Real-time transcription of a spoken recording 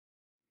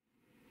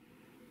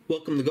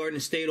Welcome to Garden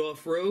State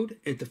Off-Road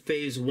and to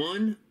Phase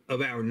 1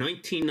 of our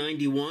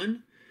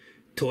 1991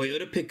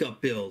 Toyota pickup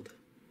build.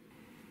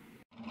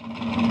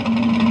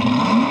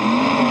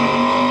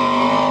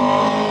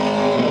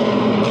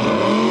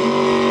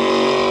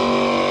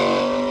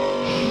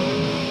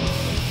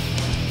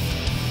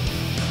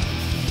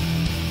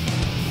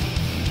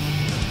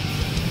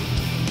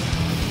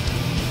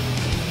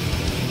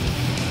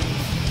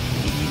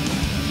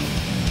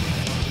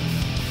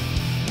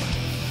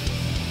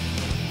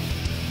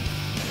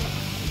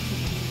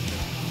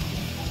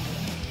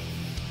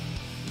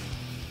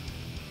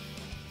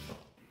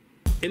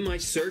 In my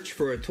search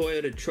for a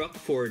Toyota truck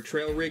for a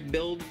trail rig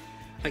build,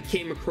 I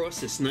came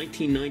across this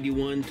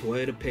 1991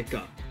 Toyota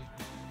pickup.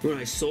 When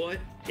I saw it,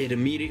 it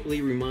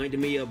immediately reminded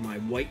me of my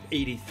white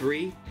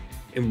 83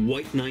 and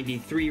white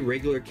 93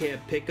 regular cab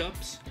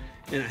pickups,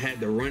 and I had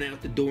to run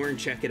out the door and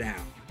check it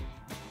out.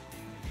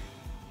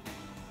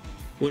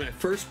 When I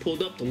first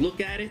pulled up to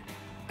look at it,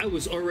 I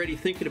was already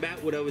thinking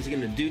about what I was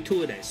going to do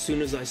to it as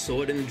soon as I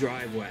saw it in the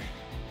driveway.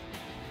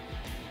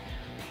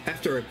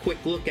 After a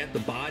quick look at the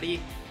body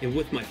and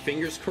with my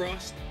fingers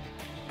crossed,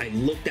 I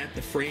looked at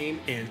the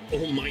frame and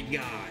oh my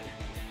god,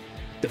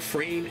 the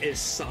frame is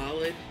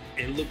solid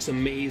and looks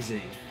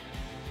amazing.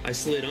 I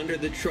slid under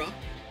the truck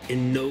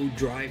and no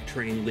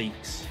drivetrain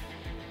leaks.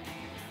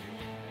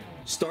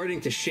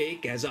 Starting to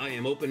shake as I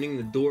am opening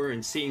the door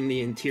and seeing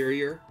the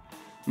interior,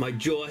 my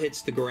jaw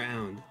hits the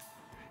ground.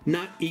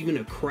 Not even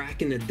a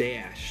crack in the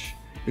dash.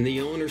 And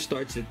the owner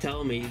starts to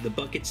tell me the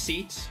bucket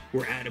seats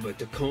were out of a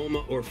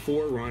Tacoma or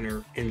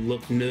 4Runner and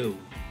look new.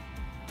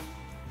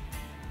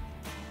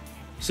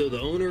 So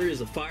the owner is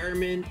a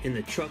fireman and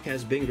the truck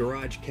has been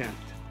garage kept.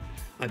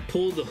 I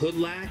pulled the hood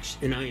latch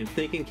and I am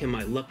thinking, can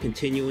my luck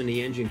continue in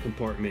the engine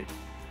compartment?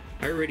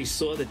 I already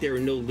saw that there were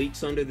no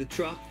leaks under the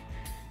truck,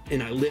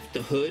 and I lift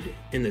the hood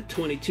and the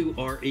 22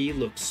 RE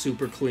looks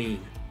super clean.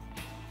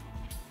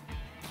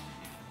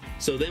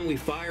 So then we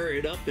fire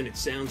it up and it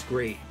sounds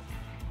great.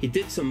 He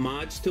did some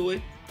mods to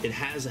it. It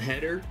has a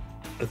header,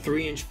 a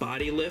 3-inch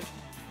body lift,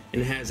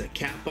 and it has a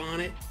cap on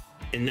it,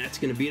 and that's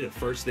going to be the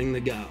first thing to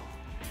go.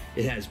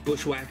 It has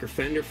bushwhacker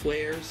fender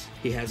flares.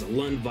 He has a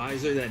Lund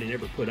visor that he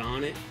never put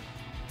on it.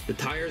 The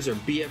tires are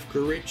BF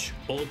Goodrich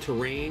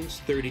all-terrains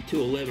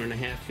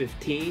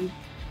 3211.5/15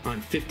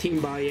 on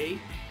 15x8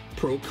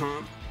 Pro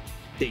Comp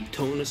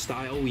Daytona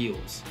style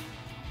wheels.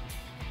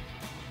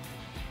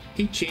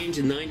 He changed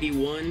the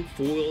 91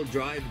 4-wheel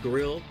drive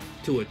grille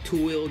to a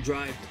 2-wheel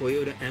drive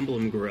Toyota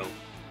emblem grille.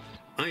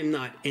 I'm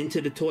not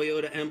into the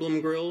Toyota emblem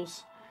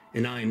grills,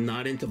 and I am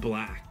not into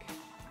black.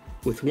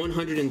 With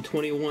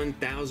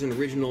 121,000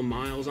 original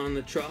miles on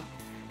the truck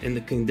and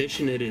the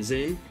condition it is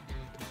in,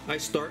 I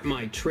start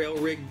my trail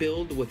rig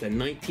build with a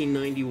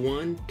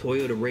 1991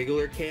 Toyota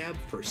regular cab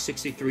for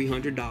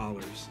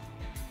 $6,300.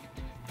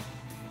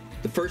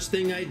 The first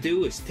thing I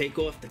do is take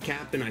off the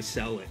cap and I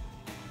sell it.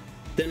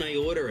 Then I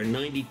order a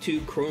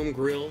 92 chrome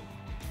grille,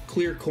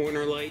 clear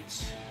corner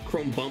lights,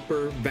 chrome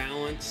bumper,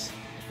 valance,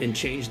 and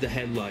change the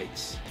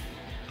headlights.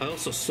 I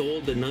also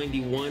sold the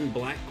 91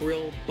 black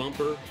grille,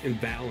 bumper, and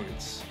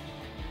valance.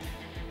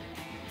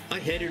 I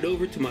headed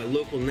over to my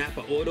local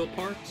Napa Auto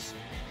Parts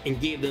and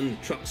gave them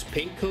the truck's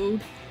paint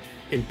code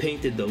and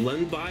painted the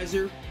Lund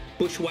visor,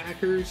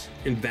 bushwhackers,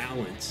 and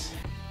valance.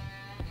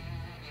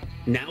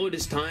 Now it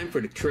is time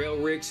for the trail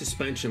rig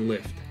suspension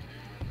lift.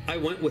 I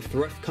went with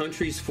Rough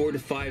Country's 4 to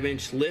 5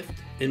 inch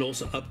lift and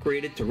also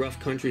upgraded to Rough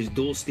Country's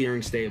dual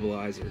steering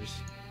stabilizers.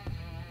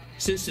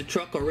 Since the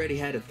truck already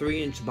had a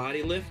 3-inch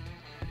body lift,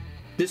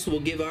 this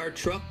will give our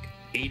truck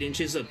 8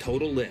 inches of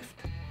total lift.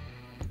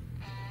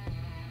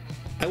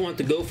 I want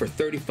to go for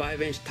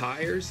 35-inch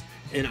tires,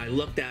 and I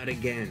looked out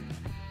again.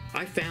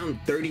 I found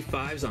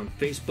 35s on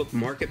Facebook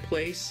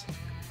Marketplace,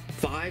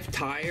 5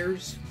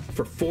 tires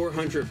for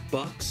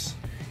 $400,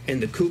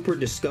 and the Cooper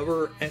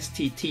Discoverer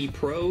STT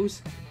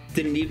Pros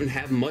didn't even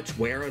have much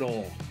wear at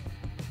all.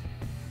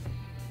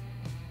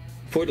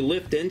 For the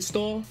lift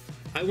install,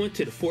 I went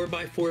to the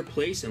 4x4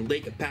 place in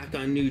Lake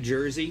Apacon, New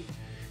Jersey.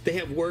 They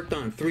have worked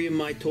on 3 of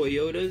my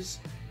Toyotas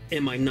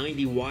and my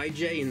 90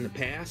 YJ in the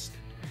past.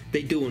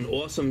 They do an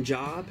awesome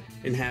job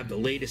and have the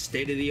latest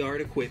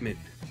state-of-the-art equipment.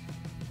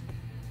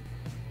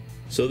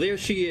 So there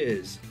she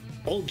is,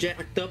 all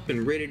jacked up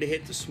and ready to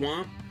hit the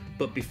swamp,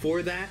 but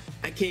before that,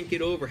 I can't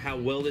get over how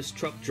well this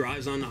truck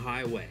drives on the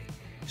highway.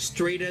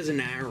 Straight as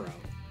an arrow.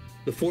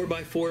 The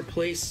 4x4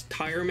 place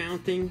tire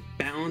mounting,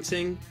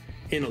 balancing,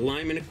 and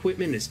alignment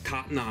equipment is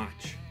top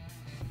notch.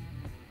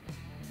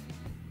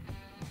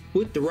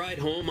 With the ride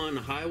home on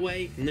the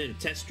highway and then a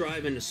test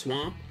drive in the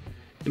swamp,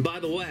 and by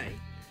the way,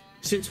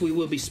 since we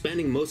will be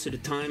spending most of the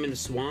time in the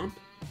swamp,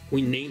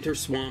 we named her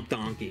Swamp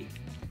Donkey.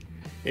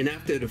 And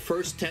after the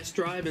first test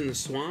drive in the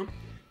swamp,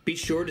 be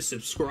sure to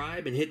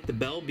subscribe and hit the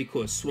bell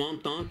because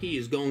Swamp Donkey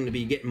is going to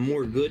be getting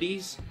more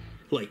goodies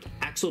like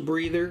axle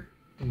breather,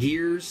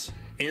 gears,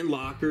 and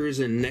lockers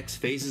in the next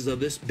phases of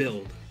this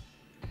build.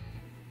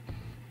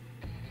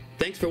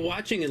 Thanks for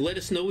watching and let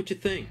us know what you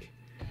think.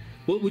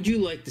 What would you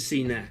like to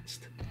see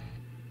next?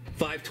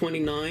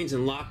 529s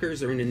and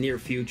lockers are in the near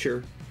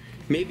future,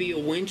 maybe a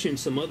winch and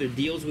some other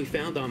deals we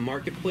found on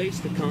Marketplace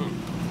to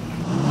come.